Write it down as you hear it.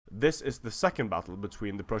This is the second battle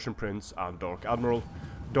between the Prussian Prince and Dark Admiral.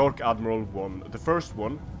 Dark Admiral won the first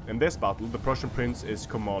one. In this battle, the Prussian Prince is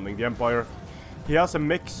commanding the Empire. He has a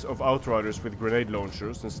mix of outriders with grenade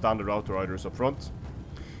launchers and standard outriders up front.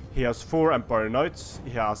 He has 4 Empire Knights,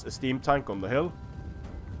 he has a steam tank on the hill,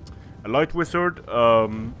 a light wizard,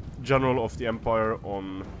 general of the Empire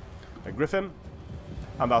on a griffin,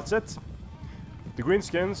 and that's it. The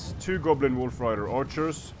greenskins, 2 Goblin Wolf Rider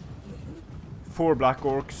archers, 4 Black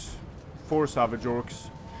Orcs, 4 Savage Orcs.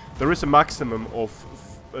 There is a maximum of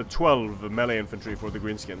 12 melee infantry for the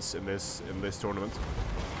greenskins in this tournament.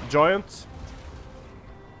 Giant,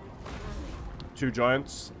 2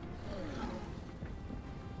 giants.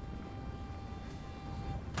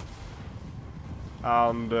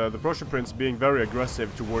 And the Prussian Prince being very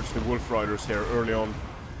aggressive towards the Wolf Riders here early on.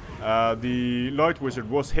 The Light Wizard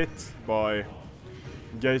was hit by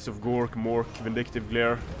Gaze of Gork, Mork, Vindictive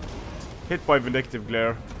Glare. Hit by Vindictive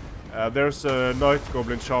Glare. There's a Night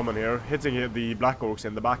Goblin Shaman here, hitting the Black Orcs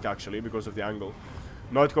in the back actually, because of the angle.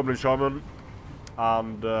 Night Goblin Shaman,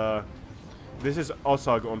 and this is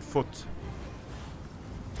Asag on foot.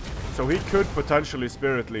 So he could potentially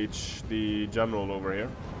Spirit Leech the General over here,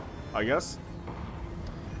 I guess.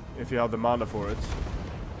 If you have the mana for it.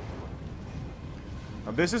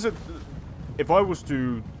 And this is if I was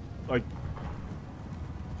to like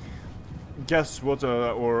guess what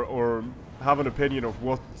or have an opinion of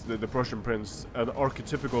what the Prussian Prince, an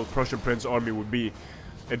archetypical Prussian Prince army would be,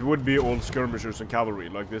 it would be all skirmishers and cavalry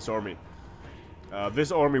like this army.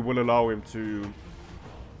 This army will allow him to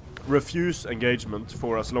refuse engagement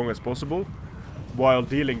for as long as possible, while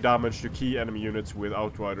dealing damage to key enemy units with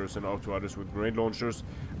outriders and outriders with grenade launchers.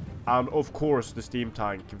 And of course the steam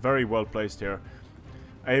tank, very well placed here,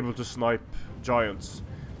 able to snipe giants.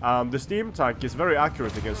 And the steam tank is very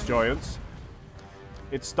accurate against giants.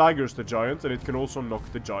 It staggers the giant and it can also knock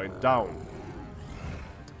the giant down.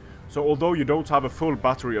 So although you don't have a full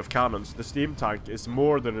battery of cannons, the steam tank is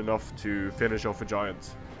more than enough to finish off a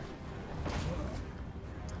giant.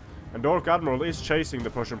 And Dark Admiral is chasing the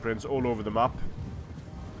Prussian Prince all over the map.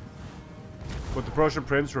 But the Prussian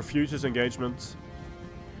Prince refuses engagement.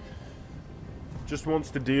 Just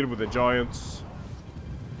wants to deal with the giants.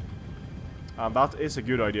 And that is a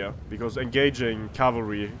good idea, because engaging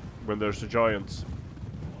cavalry when there's a giant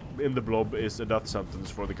in the blob is a death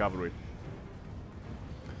sentence for the cavalry.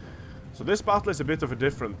 So this battle is a bit of a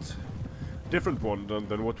different one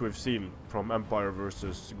than what we've seen from Empire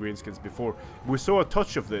versus Greenskins before. We saw a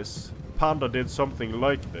touch of this. Panda did something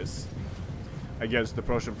like this against the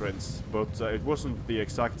Prussian Prince, but it wasn't the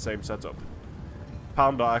exact same setup.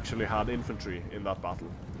 Panda actually had infantry in that battle.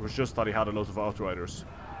 It was just that he had a lot of outriders.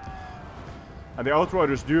 And the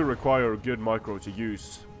outriders do require good micro to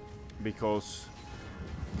use, because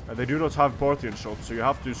they do not have Parthian shots, so you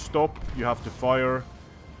have to stop, you have to fire,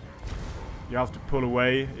 you have to pull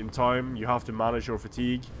away in time, you have to manage your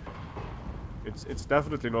fatigue. It's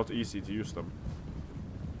definitely not easy to use them.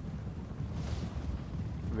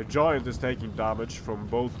 And the giant is taking damage from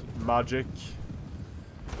both magic,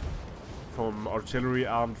 from artillery,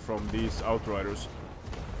 and from these outriders.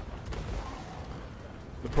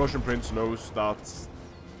 The Prussian Prince knows that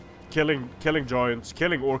killing giants,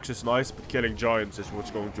 killing orcs is nice, but killing giants is what's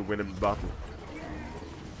going to win him the battle.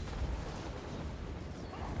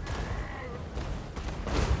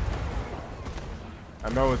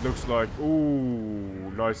 And now it looks like,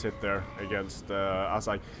 ooh, nice hit there against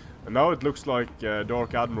Asag. And now it looks like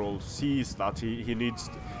Dark Admiral sees that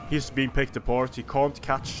he's being picked apart. He can't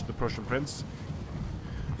catch the Prussian Prince,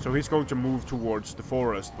 so he's going to move towards the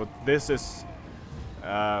forest. But this is,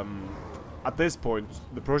 at this point,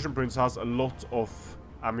 the Prussian Prince has a lot of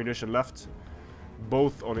ammunition left,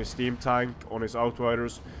 both on his steam tank, on his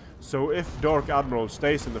outriders. So if Dark Admiral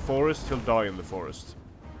stays in the forest, he'll die in the forest.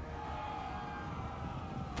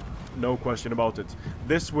 No question about it.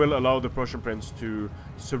 This will allow the Prussian Prince to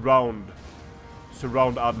surround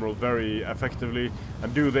Admiral very effectively,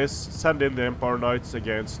 and do this, send in the Empire Knights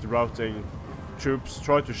against routing troops,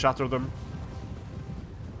 try to shatter them.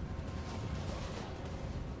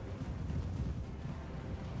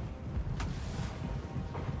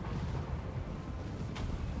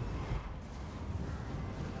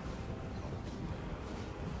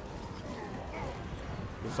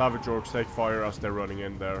 The Savage Orcs take fire as they're running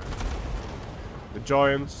in there. The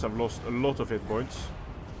giants have lost a lot of hit points.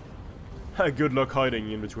 Good luck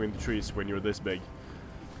hiding in between the trees when you're this big.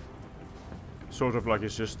 Sort of like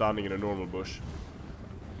it's just standing in a normal bush.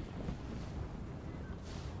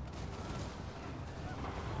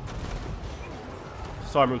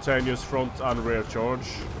 Simultaneous front and rear charge.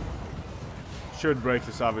 Should break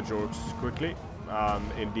the Savage Orcs quickly.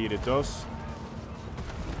 And indeed it does.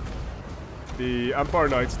 The Empire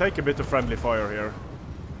Knights take a bit of friendly fire here.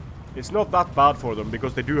 It's not that bad for them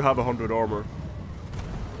because they do have 100 armor.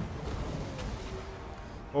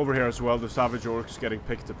 Over here as well, the Savage Orcs getting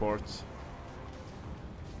picked apart.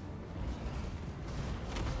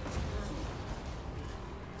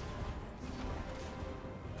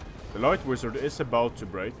 The Light Wizard is about to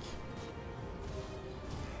break.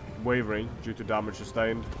 Wavering due to damage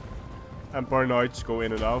sustained. Empire Knights go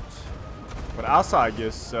in and out. But Asag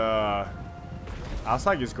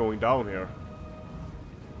is going down here.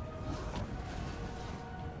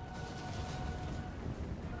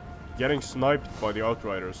 Getting sniped by the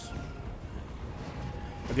Outriders.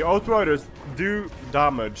 And the Outriders do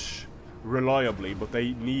damage reliably, but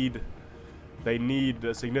they need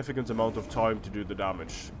a significant amount of time to do the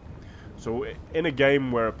damage. So in a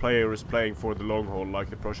game where a player is playing for the long haul, like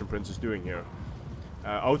the Prussian Prince is doing here,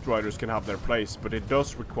 Outriders can have their place, but it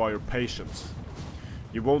does require patience.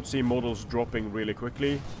 You won't see models dropping really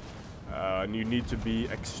quickly, and you need to be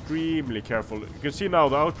extremely careful. You can see now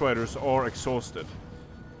the Outriders are exhausted,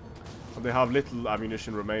 and they have little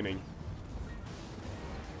ammunition remaining.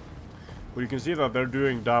 But you can see that they're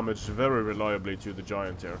doing damage very reliably to the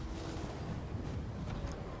giant here.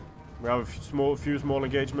 We have a few small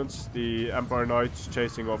engagements. The Empire Knights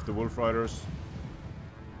chasing off the Wolf Riders.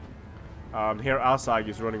 And here Asag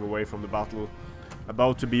is running away from the battle,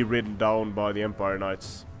 about to be ridden down by the Empire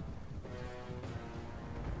Knights.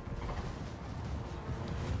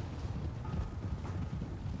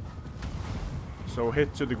 So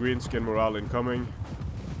hit to the greenskin morale incoming.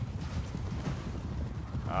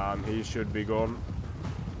 And he should be gone.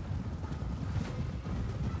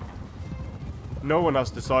 No one has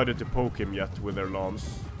decided to poke him yet with their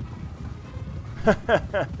lance.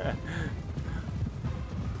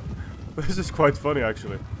 This is quite funny,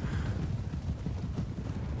 actually.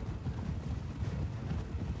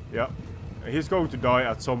 Yeah, he's going to die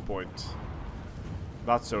at some point.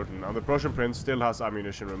 That's certain. And the Prussian Prince still has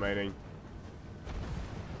ammunition remaining.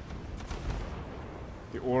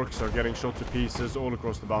 The Orcs are getting shot to pieces all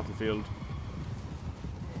across the battlefield.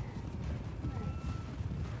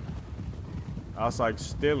 Asag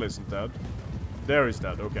still isn't dead. There he's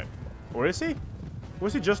dead, okay. Or is he?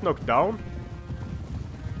 Was he just knocked down?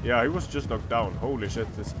 Yeah, he was just knocked down. Holy shit.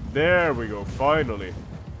 There we go, finally.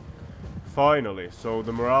 Finally. So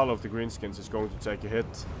the morale of the Greenskins is going to take a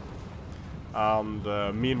hit. And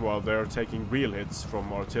meanwhile they're taking real hits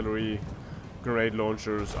from artillery, grenade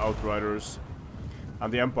launchers, Outriders.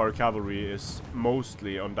 And the Empire Cavalry is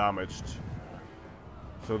mostly undamaged.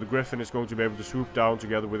 So the Griffin is going to be able to swoop down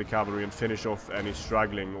together with the cavalry and finish off any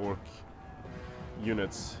straggling Orc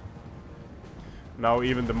units. Now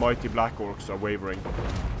even the mighty Black Orcs are wavering.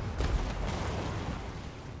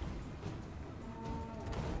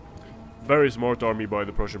 Very smart army by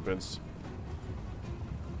the Prussian Prince.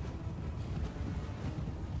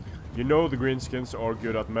 You know the Greenskins are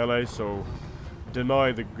good at melee, so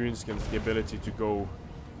deny the Greenskins the ability to go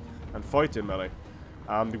and fight in melee.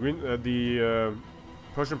 And the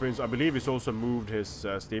Prussian Prince, I believe, has also moved his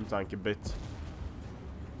steam tank a bit,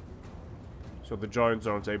 so the giants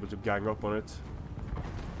aren't able to gang up on it.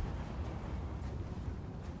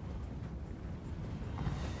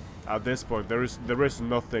 At this point, there is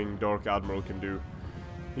nothing Dark Admiral can do.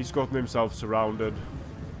 He's gotten himself surrounded.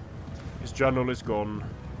 His general is gone.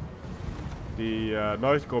 The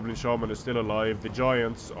Night Goblin Shaman is still alive. The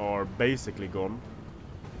giants are basically gone.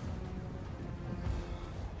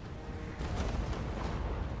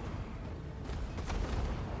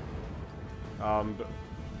 And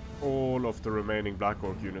all of the remaining Black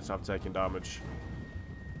Orc units have taken damage.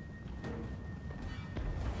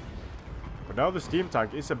 But now the steam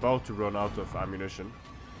tank is about to run out of ammunition.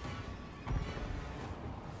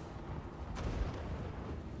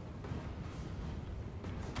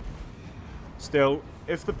 Still,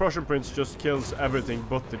 if the Prussian Prince just kills everything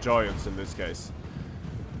but the giants in this case,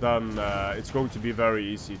 then it's going to be very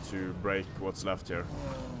easy to break what's left here.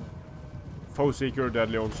 Foe Seeker,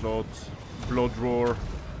 Deadly Onslaught, Blood Roar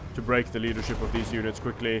to break the leadership of these units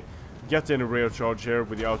quickly. Get in a rear charge here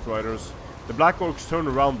with the Outriders. The Black Orcs turn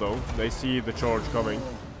around though, they see the charge coming.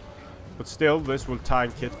 But still, this will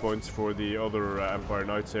tank hit points for the other Empire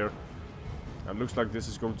Knights here. And looks like this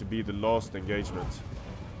is going to be the last engagement.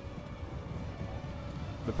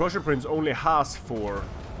 The Prussian Prince only has 4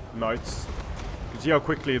 Knights. You can see how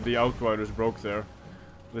quickly the Outriders broke there.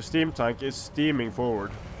 The steam tank is steaming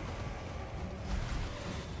forward.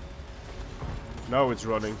 Now it's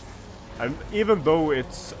running. And even though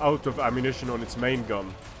it's out of ammunition on its main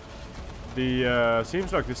gun, the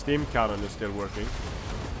seems like the steam cannon is still working.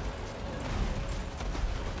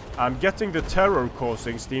 And getting the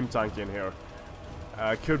terror-causing steam tank in here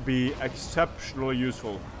could be exceptionally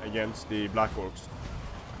useful against the Black Orcs.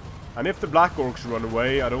 And if the Black Orcs run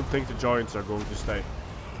away, I don't think the Giants are going to stay.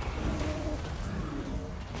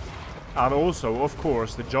 And also, of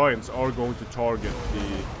course, the Giants are going to target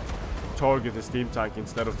the steam tank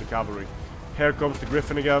instead of the cavalry. Here comes the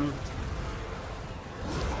Griffin again.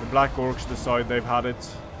 The Black Orcs decide they've had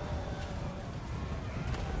it.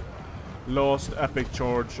 Last epic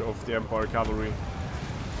charge of the Empire cavalry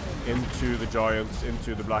into the Giants,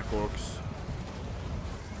 into the Black Orcs.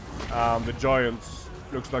 The Giants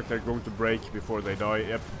looks like they're going to break before they die.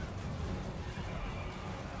 Yep.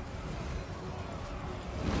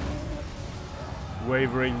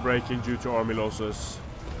 Wavering, breaking due to army losses.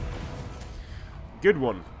 Good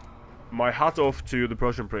one. My hat off to the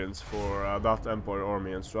Prussian Prince for that Empire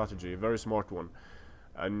army and strategy. Very smart one.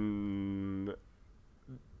 And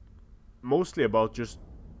mostly about just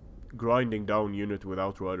grinding down unit with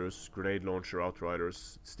outriders, grenade launcher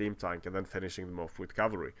outriders, steam tank, and then finishing them off with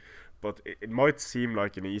cavalry. But it might seem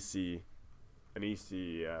like an easy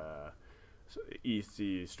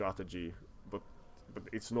strategy, but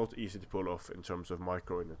it's not easy to pull off in terms of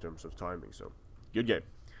micro and in terms of timing. So good game.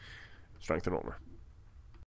 Strength and honor.